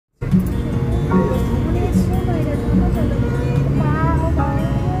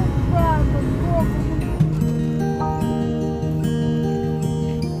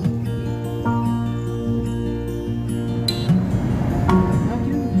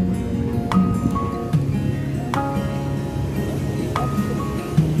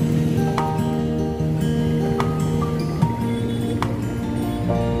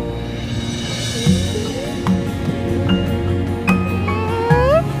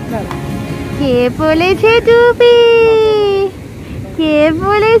কে বলেছে তুমি? কে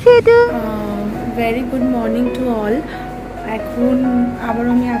বলেছে তুমি? Very good morning to all. এখন আবার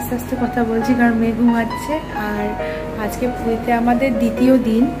আমি আস্তে আস্তে কথা বলছি কারণ মেয়ে ঘুমাচ্ছে। আর আজকে পুরীতে আমাদের দ্বিতীয়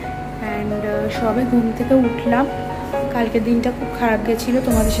দিন অ্যান্ড সবে ঘুম থেকে উঠলাম। কালকের দিনটা খুব খারাপ গেছিলো,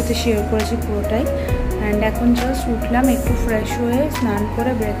 তোমাদের সাথে শেয়ার করেছি পুরোটাই। অ্যান্ড এখন জাস্ট উঠলাম, একটু ফ্রেশ হয়ে স্নান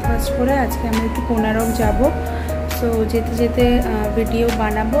করে ব্রেকফাস্ট করে আজকে আমি একটু কোনারক যাব। সো যেতে যেতে ভিডিও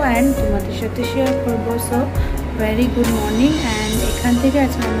বানাবো অ্যান্ড তোমাদের সাথে শেয়ার করবো। So very good morning and এখান থেকে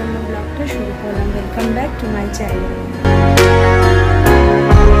আজকে আমি আমার ব্লগটা শুরু করলাম। Welcome back to my channel.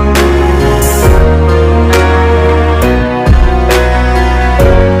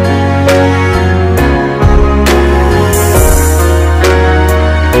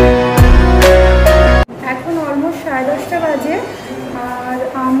 এখন অলমোস্ট 10:30 বাজে আর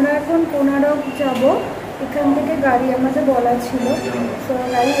আমরা এখন কোনারক যাব। এখান থেকে গাড়ি আমাদের বলা ছিল, তো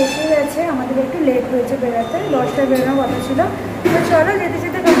গাড়ি এসে গেছে। আমাদের একটু লেট হয়েছে বেরোতে, 10টায় বেরোনোর কথা ছিল। তো চলো যেতে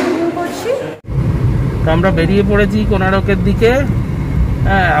যেতে কন্টিনিউ করছি। তো আমরা বেরিয়ে পড়েছি কোনারকের দিকে।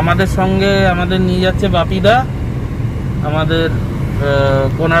 হ্যাঁ, আমাদের সঙ্গে আমাদের নিয়ে যাচ্ছে বাপিদা। আমাদের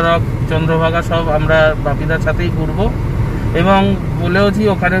কোনারক, চন্দ্রভাগা সব আমরা বাপিদার সাথেই ঘুরবো। এবং বলেওছি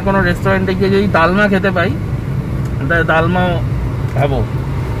ওখানের কোনো রেস্টুরেন্টে গিয়ে যদি ডালমা খেতে পাই, ডালমাও খাবো,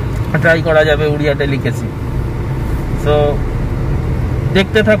 ট্রাই করা যাবে, উড়িয়াতে লিখেছি। সো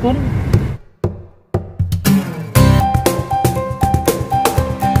দেখতে থাকুন।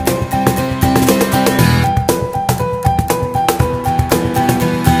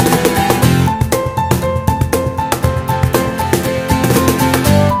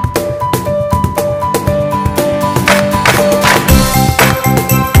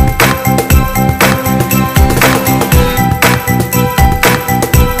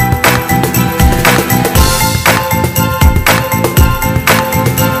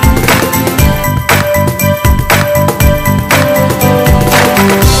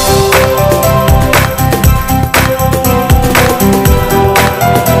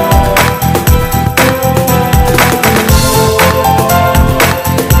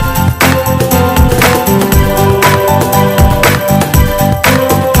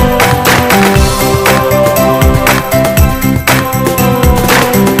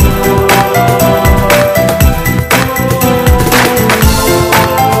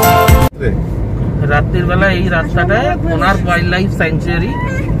 রাত্রির বেলা এই রাস্তাটায় কোনার্ক ওয়াইল্ড লাইফ স্যাংচুয়ারি,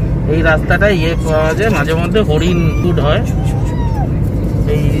 এই রাস্তাটায় পাওয়া যায়, মাঝে মধ্যে হরিণ ফুড হয়।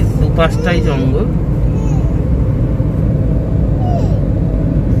 এই দুপাশটাই জঙ্গল।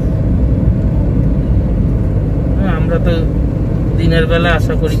 আমরা তো দিনের বেলা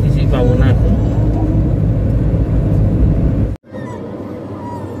আশা করি কিছুই পাবো না এখন।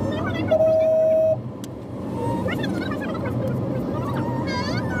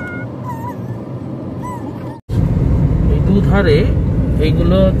 দুধারে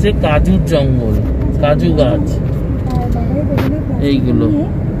এইগুলো হচ্ছে কাজুর জঙ্গল, কাজু গাছ। এইগুলো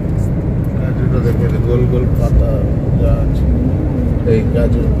গোল গোল পাতা গাছ, এই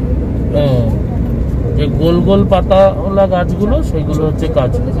কাজু, যে গোল গোল পাতা ওলা গাছগুলো সেইগুলো হচ্ছে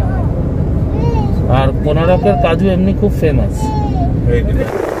কাজু। আর কোনারকের কাজু এমনি খুব ফেমাস।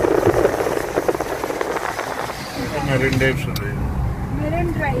 মেরিন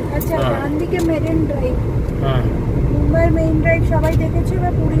ড্রাইভ, আচ্ছা ডান দিকে মেরিন ড্রাইভ। হ্যাঁ, মুম্বাইয়ের মেইন ড্রাইভ সবাই দেখেছে বা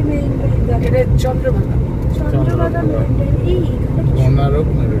Puri main drive? Chandrabhaga, Chandrabhaga main drive. এই Konark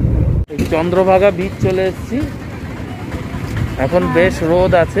marine drive. Chandrabhaga beach চলে এসেছি। এখন বেশ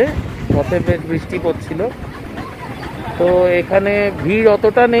রোদ আছে, পথে বেশ বৃষ্টি পড়ছিল। তো এখানে ভিড়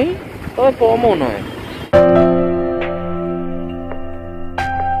অতটা নেই, তবে কমও নয়।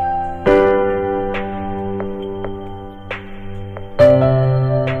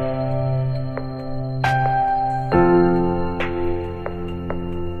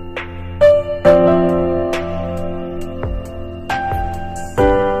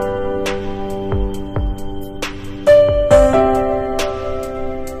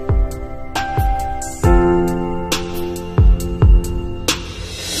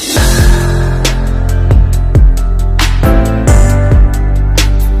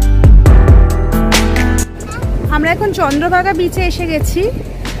 আমরা এখন চন্দ্রভাগা বিচে এসে গেছি।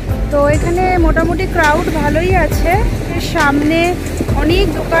 তো এখানে মোটামুটি ক্রাউড ভালোই আছে। সামনে অনেক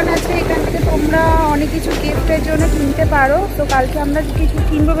দোকান আছে, এখান থেকে তোমরা অনেক কিছু গিফটের জন্য কিনতে পারো। তো কালকে আমরা কিছু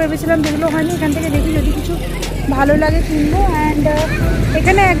কিনবো ভেবেছিলাম, যেগুলো হয়নি, এখান থেকে দেখি যদি কিছু ভালো লাগে কিনবো। অ্যান্ড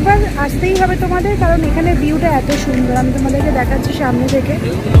এখানে একবার আসতেই হবে তোমাদের, কারণ এখানে ভিউটা এত সুন্দর। আমি তোমাদেরকে দেখাচ্ছি সামনে থেকে।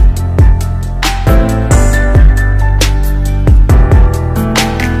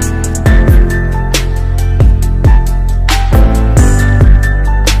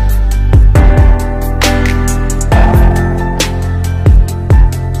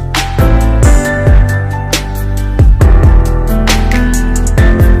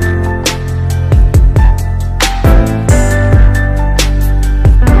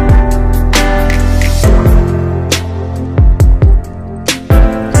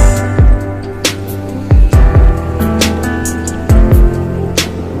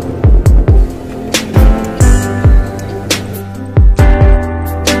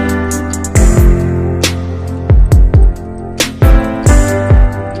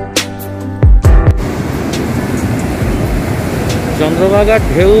 চন্দ্রভাগার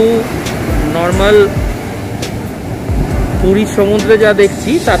ঢেউ নর্মাল পুরীর সমুদ্রে যা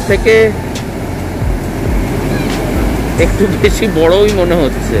দেখছি তার থেকে একটু বেশি বড়ই মনে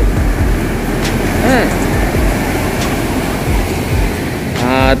হচ্ছে। হ্যাঁ,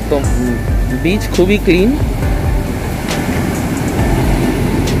 আর তো বিচ খুবই ক্লিন।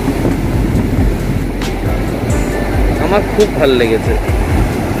 আমার খুব ভালো লেগেছে।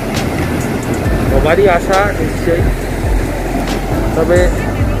 সবারই আসা নিশ্চয়ই, তবে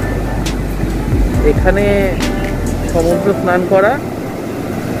এখানে সমুদ্র স্নান করা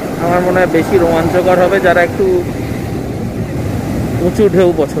আমার মনে হয় বেশি রোমাঞ্চকর হবে যারা একটু উঁচু ঢেউ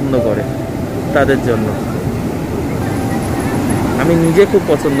পছন্দ করে তাদের জন্য। আমি নিজে খুব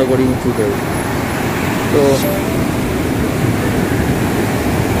পছন্দ করি উঁচু ঢেউ। তো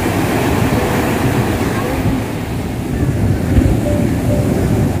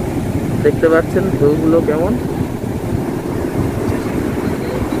দেখতে পাচ্ছেন ঢেউগুলো কেমন।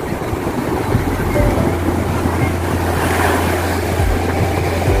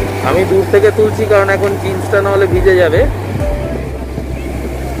 আমি দূর থেকে তুলছি কারণ এখন জিন্সটা না হলে ভিজে যাবে।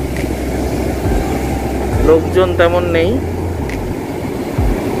 লোকজন তেমন নেই।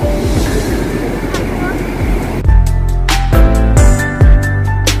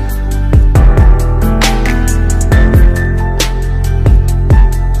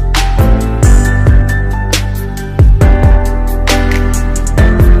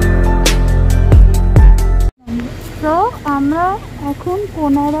 তো আমরা এখন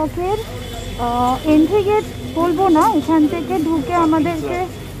কোনারকের এন্ট্রি গেট বলবো না, এখান থেকে ঢুকে আমাদেরকে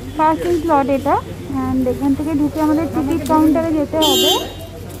পার্কিং প্লট এটা, অ্যান্ড এখান থেকে ঢুকে আমাদের টিকিট কাউন্টারে যেতে হবে।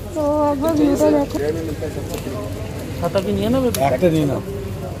 তো একবার ভিউটা দেখো। ছাতা কি নিয়ে নেবে? একটা নিয়ে নাও।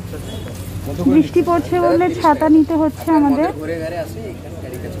 বৃষ্টি পড়ছে বলে ছাতা নিতে হচ্ছে আমাদের।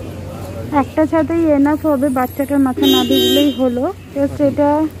 একটা ছাতাই এনাফ হবে, বাচ্চাটার মাথা না ভিজলেই হলো। জাস্ট এটা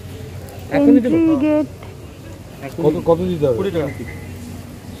এন্ট্রি গেট। কত দিতে হবে? 20 টাকা।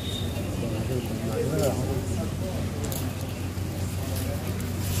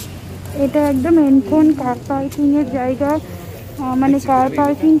 এটা একদম এনফোন কার পার্কিং এর জায়গা, মানে কার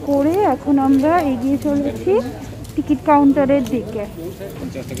পার্কিং করে এখন আমরা এগিয়ে চলেছি টিকিট কাউন্টারের দিকে।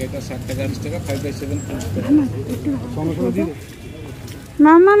 50 টাকা, এটা 60 টাকা, 40 টাকা, 5/7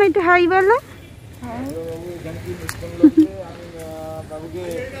 মামা একটু হাই বলো।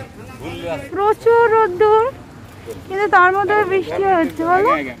 প্রচুর রোদ্দুর, কিন্তু তার মধ্যে বৃষ্টি হচ্ছে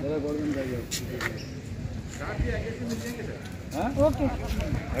বলো।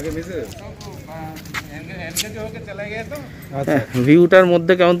 ভিউটার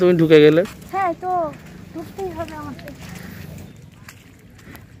মধ্যে কেমন তুমি ঢুকে গেলে? হ্যাঁ, তো ঢুকতেই হবে আমাকে।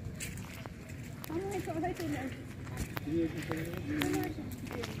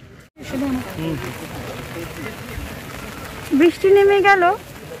 বৃষ্টি নেমে গেল,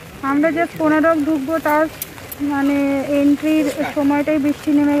 আমরা জাস্ট কোনারক ঢুকবো, তার মানে এন্ট্রির সময়টাই বৃষ্টি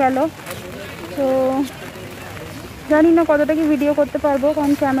নেমে গেল। তো জানি না কতটা কি ভিডিও করতে পারবো,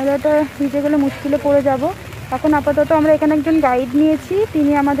 কারণ ক্যামেরাটা ভিজে গেলে মুশকিলে পড়ে যাব। এখন আপাতত আমরা এখানে একজন গাইড নিয়েছি,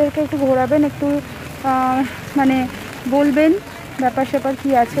 তিনি আমাদেরকে একটু ঘোরাবেন, একটু মানে বলবেন ব্যাপার স্যাপার কী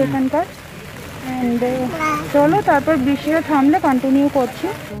আছে এখানকার। অ্যান্ড চলো, তারপর বৃষ্টিটা থামলে কন্টিনিউ করছি।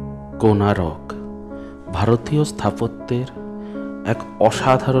 কোনারক ভারতীয় স্থাপত্যের এক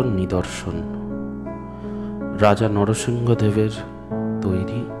অসাধারণ নিদর্শন। রাজা নরসিংহদেবের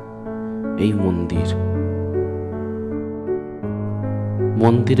তৈরি এই মন্দির।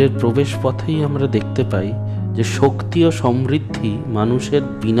 মন্দিরের প্রবেশ পথেই আমরা দেখতে পাই যে শক্তি ও সমৃদ্ধি মানুষের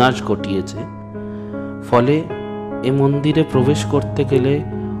বিনাশ ঘটিয়েছে। ফলে এ মন্দিরে প্রবেশ করতে গেলে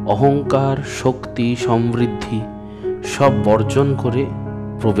অহংকার, শক্তি, সমৃদ্ধি সব বর্জন করে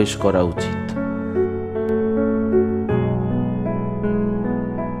প্রবেশ করা উচিত।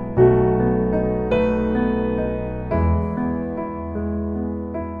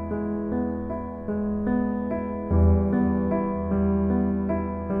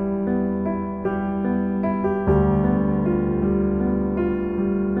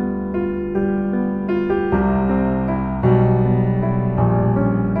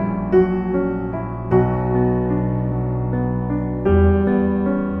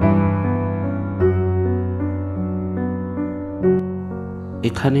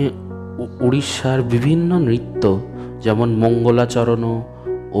 এখানে উড়িষ্যার বিভিন্ন নৃত্য যেমন মঙ্গলাচরণ,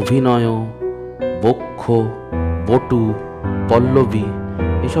 অভিনয়, বক্ষ, বটু, পল্লবী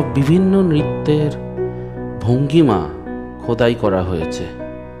এসব বিভিন্ন নৃত্যের ভঙ্গিমা খোদাই করা হয়েছে।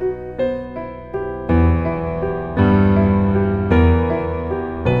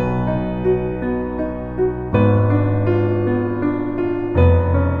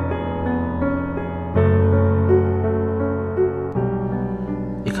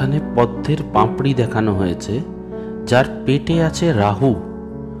 এখানে পদ্মের পাপড়ি দেখানো হয়েছে, যার পেটে আছে রাহু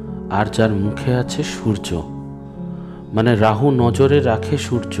আর যার মুখে আছে সূর্য। মানে রাহু নজরে রাখে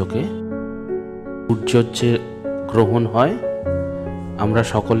সূর্যকে। সূর্যের যে গ্রহণ হয় আমরা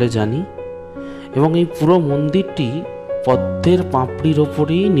সকলে জানি, এবং এই পুরো মন্দিরটি পদ্মের পাপড়ির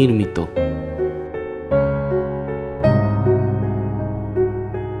ওপরেই নির্মিত।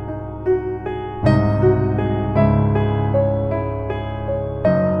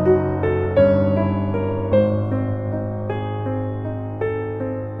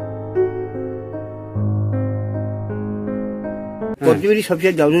 पद्मिनी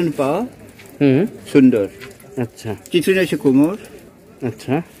सबसे दारुण पा सुंदर। अच्छा, चित्रने से कोमर।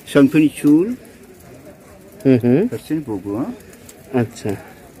 अच्छा, शंखनी चूल। हस्तिन बोगो। अच्छा,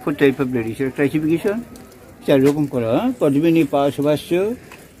 four type of ladies classification 4 रकम करा। पद्मिनी पा सुभाष्य,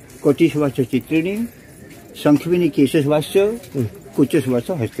 कोटि सुभाष्य चित्रिणी, शंखिनी केश सुभाष्य, कुच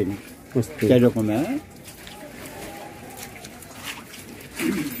सुभाष्य हस्तिनी। 4 रकम है।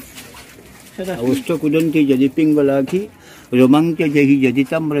 अवस्था कुदंती यदि पिंगलाखी रोमांच जही यदि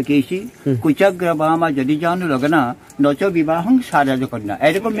तम्रकेशी कुचग्रभामा यदि जानु लगना नच विवाहं साराज कन्या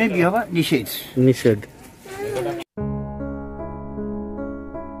एरकम में विवाह निषेध निषेध।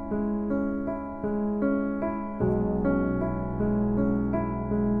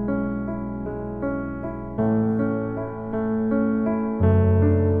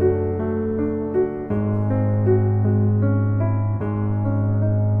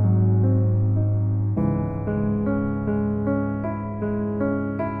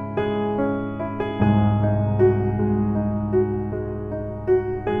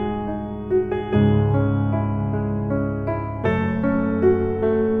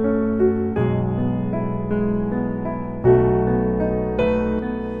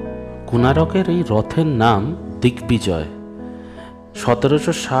 কোনারকের এই রথের নাম দিগ্বিজয়।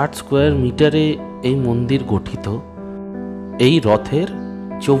 1760 স্কোয়ার মিটারে এই মন্দির গঠিত। এই রথের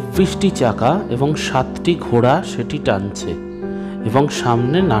 24টি চাকা এবং 7টি ঘোড়া সেটি টানছে, এবং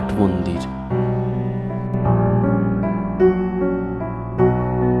সামনে নাট মন্দির।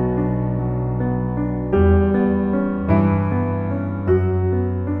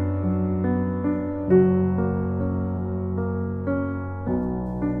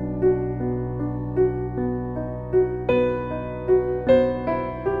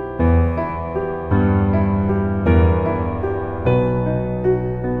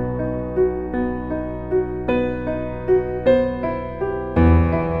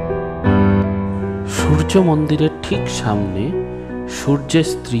 সূর্য মন্দিরের ঠিক সামনে সূর্যের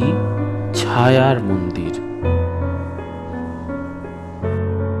স্ত্রী ছায়ার মন্দির।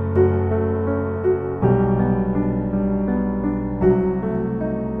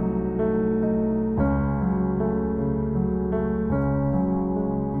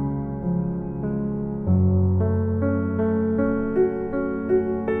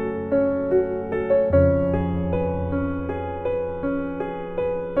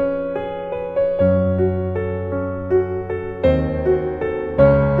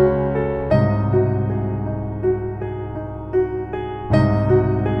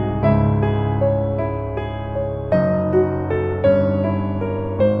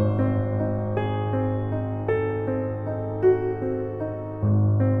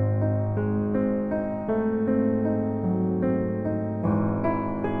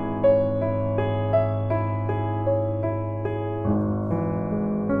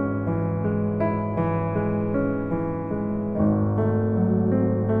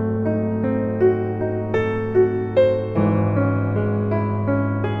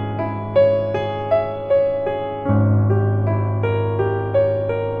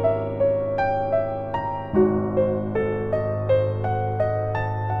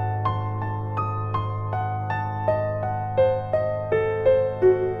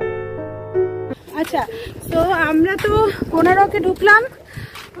 আচ্ছা, তো আমরা তো কোনারকে ঢুকলাম,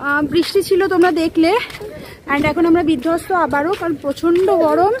 বৃষ্টি ছিল তোমরা দেখলে, অ্যান্ড এখন আমরা বিধ্বস্ত আবারও, কারণ প্রচণ্ড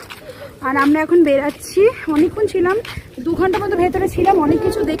গরম। আর আমরা এখন বেরাচ্ছি, অনেকক্ষণ ছিলাম, 2 ঘন্টা মতো ভেতরে ছিলাম, অনেক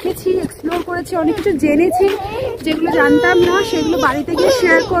কিছু দেখেছি, এক্সপ্লোর করেছি, অনেক কিছু জেনেছি, যেগুলো জানতাম না সেগুলো বাড়িতে গিয়ে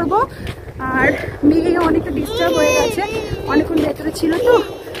শেয়ার করব। আর মেয়ে অনেকটা ডিস্টার্ব হয়ে গেছে, অনেকক্ষণ ভেতরে ছিল তো।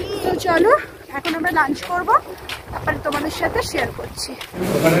 তো চলো এখন আমরা লাঞ্চ করবো, তারপরে তোমাদের সাথে শেয়ার করছি।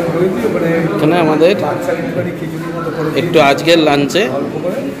 এখানে আমাদের একটু আজকের লাঞ্চে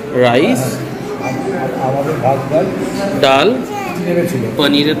রাইস, ডাল,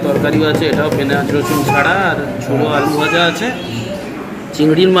 পনিরের তরকারিও আছে, এটাও পেঁয়াজ রসুন ছাড়া, আর ছোলো আলু ভাজা আছে,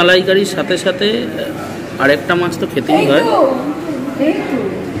 চিংড়ির মালাইকারির সাথে সাথে আরেকটা মাছ তো খেতেই হয়,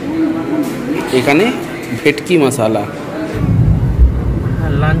 এখানে ভেটকি মশালা।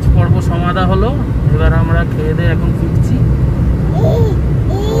 লাঞ্চ পর্ব সমাধা হলো, এবার আমরা খেয়ে দিয়ে এখন ফিরছি।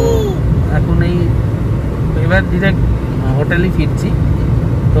 এখন এবার ডিরেক্ট হোটেলে ফিরছি।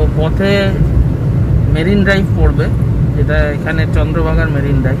 তো পথে মেরিন ড্রাইভ পড়বে, যেটা এখানে চন্দ্রভাগার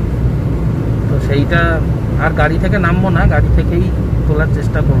মেরিন ড্রাইভ, তো সেইটা আর গাড়ি থেকে নামবো না, গাড়ি থেকেই তোলার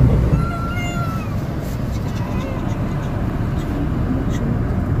চেষ্টা করব।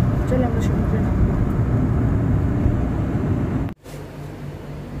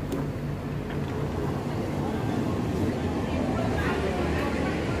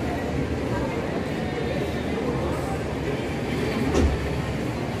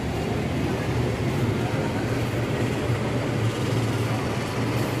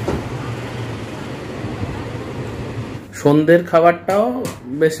 সন্ধ্যের খাবারটাও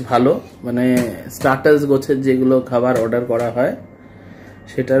বেশ ভালো, মানে স্টার্টার্স গোছের যেগুলো খাবার অর্ডার করা হয়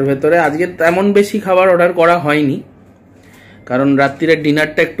সেটার ভেতরে আজকে তেমন বেশি খাবার অর্ডার করা হয়নি, কারণ রাত্রিরের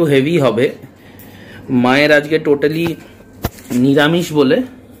ডিনারটা একটু হেভি হবে। মায়ের আজকে টোটালি নিরামিষ বলে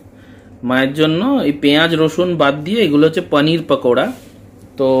মায়ের জন্য এই পেঁয়াজ রসুন বাদ দিয়ে এগুলো হচ্ছে পনির পকোড়া।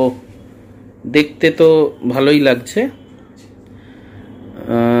 তো দেখতে তো ভালোই লাগছে,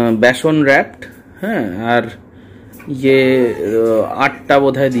 বেসন র্যাপড, হ্যাঁ, আর আটটা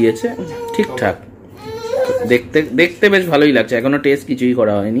বোধহয় দিয়েছে, ঠিকঠাক দেখতে দেখতে বেশ ভালোই লাগছে, এখনো টেস্ট কিছুই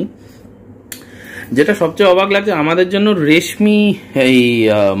করা হয়নি। যেটা সবচেয়ে অবাক লাগছে, আমাদের জন্য রেশমি এই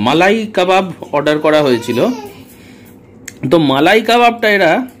মালাই কাবাব অর্ডার করা হয়েছিল। তো মালাই কাবাবটা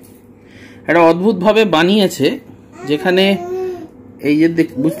এরা একটা অদ্ভুতভাবে বানিয়েছে, যেখানে এই যে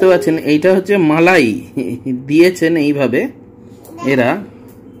বুঝতে পারছেন এইটা হচ্ছে মালাই দিয়েছেন এইভাবে এরা,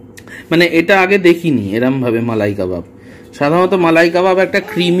 মানে এটা আগে দেখিনি এরম ভাবে মালাই কাবাব। সাধারণত মালাই কাবাব একটা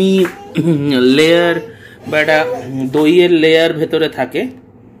ক্রিমি লেয়ার বা একটা দইয়ের লেয়ার ভেতরে থাকে।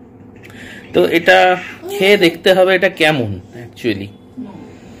 তো এটা খেয়ে দেখতে হবে এটা কেমন, অ্যাকচুয়ালি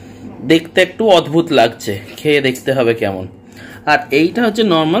দেখতে একটু অদ্ভুত লাগছে, খেয়ে দেখতে হবে কেমন। আর এইটা হচ্ছে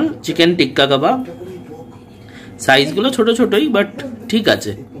নর্মাল চিকেন টিক্কা কাবাব, সাইজগুলো ছোট ছোটই, বাট ঠিক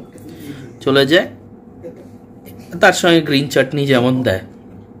আছে, চলে যায়। তার সঙ্গে গ্রিন চাটনি যেমন দেয়,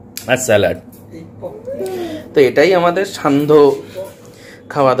 আর স্যালাড। তো এটাই আমাদের সান্ধ্য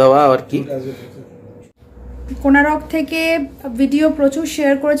খাওয়া দাওয়া আর কি। কোনারক থেকে ভিডিও প্রচুর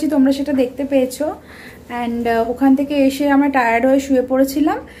শেয়ার করেছি, তোমরা সেটা দেখতে পেয়েছো। অ্যান্ড ওখান থেকে এসে আমরা টায়ার্ড হয়ে শুয়ে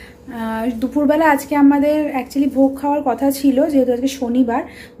পড়েছিলাম। দুপুরবেলা আজকে আমাদের অ্যাকচুয়ালি ভোগ খাওয়ার কথা ছিল, যেহেতু আজকে শনিবার,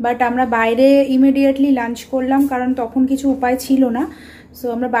 বাট আমরা বাইরে ইমিডিয়েটলি লাঞ্চ করলাম, কারণ তখন কিছু উপায় ছিল না। সো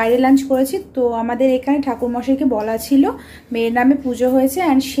আমরা বাইরে লাঞ্চ করেছি। তো আমাদের এখানে ঠাকুরমশাইকে বলা ছিল মেয়ের নামে পুজো হয়েছে,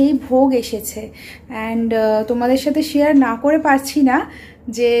 অ্যান্ড সেই ভোগ এসেছে। অ্যান্ড তোমাদের সাথে শেয়ার না করে পারছি না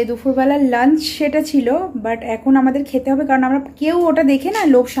যে দুপুরবেলার লাঞ্চ সেটা ছিল, বাট এখন আমাদের খেতে হবে, কারণ আমরা কেউ ওটা দেখে না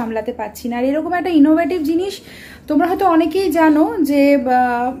লোভ সামলাতে পারছি না। আর এরকম একটা ইনোভেটিভ জিনিস তোমরা হয়তো অনেকেই জানো যে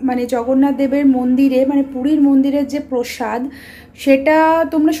মানে জগন্নাথ দেবের মন্দিরে, মানে পুরীর মন্দিরের যে প্রসাদ, সেটা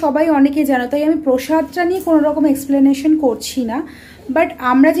তোমরা সবাই অনেকেই জানো, তাই আমি প্রসাদটা নিয়ে কোনো রকম এক্সপ্লেনেশন করছি না। বাট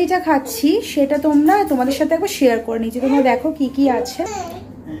আমরা যেটা খাচ্ছি সেটা তোমাদের সাথে একবার শেয়ার করে নিচ্ছি। তোমরা দেখো কি কি আছে।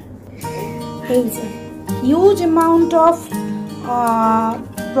 এই যে হিউজ অ্যামাউন্ট অফ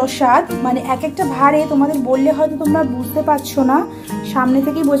প্রসাদ, মানে এক একটা ভারে তোমাদের বললে হয়তো তোমরা বুঝতে পারছো না, সামনে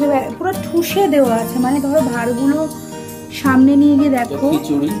থেকেই বোঝা যায়, পুরো ঠুসে দেওয়া আছে। মানে ধরো ভারগুলো সামনে নিয়ে গিয়ে দেখো,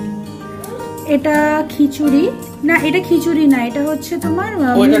 এটা খিচুড়ি না, এটা খিচুড়ি না, এটা হচ্ছে তোমার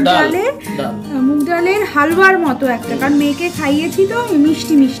মুগ ডালের হালুয়ার মতো একটা, কারণ মেয়েকে খাইয়েছি তো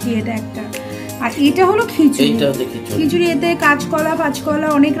মিষ্টি মিষ্টি এটা একটা। আর এটা হলো খিচুড়ি, খিচুড়ি এতে কাঁচকলা পাঁচকলা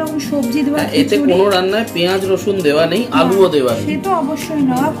অনেক রকম সবজি দেওয়া। এতে কোনো রান্নায় পেঁয়াজ রসুন দেওয়া নেই, আলুও দেওয়া নেই, সে তো অবশ্যই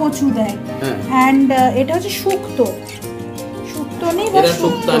না, কচু দেয়। এন্ড এটা হচ্ছে শুক্তো, শুক্তো নেই বা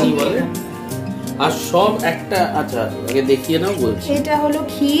শুক্তানি বলে। আর সব একটা, আচ্ছা আগে দেখিয়ে নাও বলছি। এটা হলো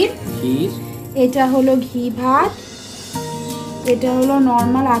ক্ষীর, ক্ষীর, এটা হলো ঘি ভাত, এটা হলো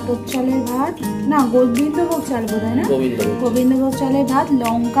নর্মাল আতপ চালের ভাত, না গোবিন্দভোগ চাল বোধহয় না, গোবিন্দভোগ চালের ভাত,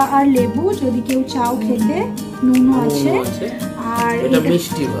 লঙ্কা আর লেবু যদি কেউ চাও খেতে, নুনও আছে। আর এটা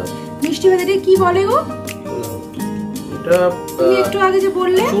মিষ্টি ভাত। মিষ্টি ভাত এটা কি বলে গো? এটা তুমি একটু আগে যে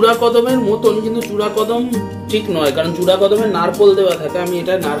বললে চূড়া কদমের মতন, কিন্তু চূড়া কদম ঠিক নয়, কারণ চূড়া কদমে নারকোল দেওয়া থাকে, আমি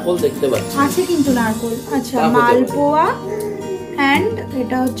এটা নারকোল দেখতে পাচ্ছি। আছে কিন্তু নারকোল। আচ্ছা, মালপোয়া এন্ড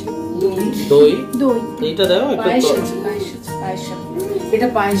এটা হচ্ছে দই। দই এইটা দাও একটা। পায়েস আছে, এটা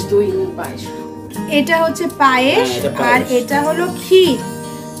পায়েস, দই পায়েস। এটা হচ্ছে পায়েস, আর এটা হলো ক্ষীর।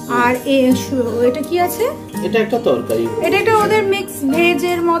 আর এটা কি আছে? এটা একটা তরকারি, এটা একটা ওদের মিক্স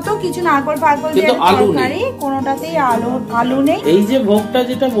ভেজের মতো, কিছু নারকোল ফারকোল দিয়ে তরকারি, কোনোটাতেই আলু নেই। এই যে ভোগটা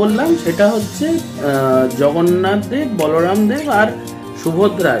যেটা বললাম সেটা হচ্ছে জগন্নাথ দেব, বলরাম দেব আর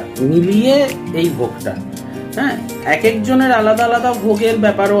সুভদ্রার মিলিয়ে এই ভোগটা। হ্যাঁ, এক একজনের আলাদা আলাদা ভোগের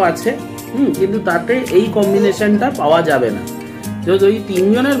ব্যাপারও আছে, কিন্তু তাতে এই কম্বিনেশনটা পাওয়া যাবে না। যদি ওই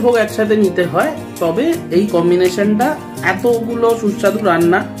তিনজনের ভোগ একসাথে নিতে হয় তবে এই কম্বিনেশনটা, এতগুলো সুস্বাদু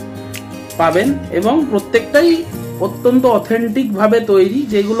রান্না পাবেন এবং প্রত্যেকটাই অত্যন্ত অথেন্টিক ভাবে তৈরি,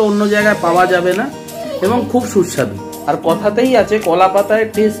 যেগুলো অন্য জায়গায় পাওয়া যাবে না, এবং খুব সুস্বাদু। আর কথাতেই আছে কলা পাতায়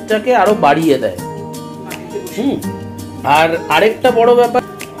টেস্টটাকে আরো বাড়িয়ে দেয়। আর আরেকটা বড় ব্যাপার,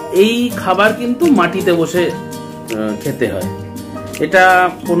 এই খাবার কিন্তু মাটিতে বসে খেতে হয়, এটা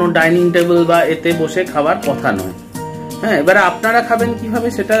কোনো ডাইনিং টেবিল বা এতে বসে খাবার কথা নয়। হ্যাঁ, এবারে আপনারা খাবেন কিভাবে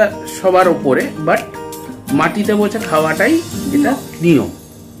সেটা সবার উপরে, বাট মাটিতে বসে খাওয়াটাই এটা নিয়ম।